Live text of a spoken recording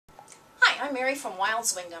I'm Mary from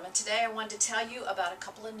Wyld's Wingdom, and today I wanted to tell you about a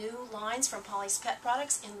couple of new lines from Polly's Pet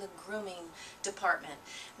Products in the grooming department.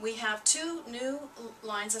 We have two new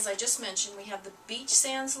lines, as I just mentioned. We have the Beach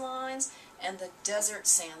Sands lines and the Desert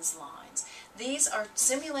Sands lines. These are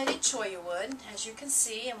simulated cholla wood, as you can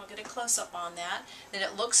see, and we'll get a close-up on that, that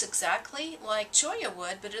it looks exactly like cholla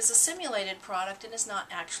wood, but it is a simulated product and is not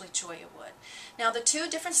actually cholla wood. Now, the two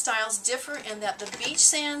different styles differ in that the Beach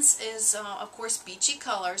Sands is, of course, beachy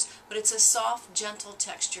colors, but it's a soft, gentle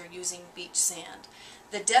texture using beach sand.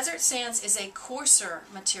 The Desert Sands is a coarser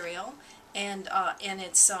material, and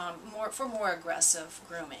it's for more aggressive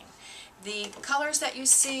grooming. The colors that you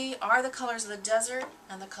see are the colors of the desert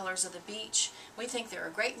and the colors of the beach. We think they're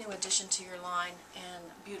a great new addition to your line and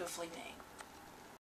beautifully made.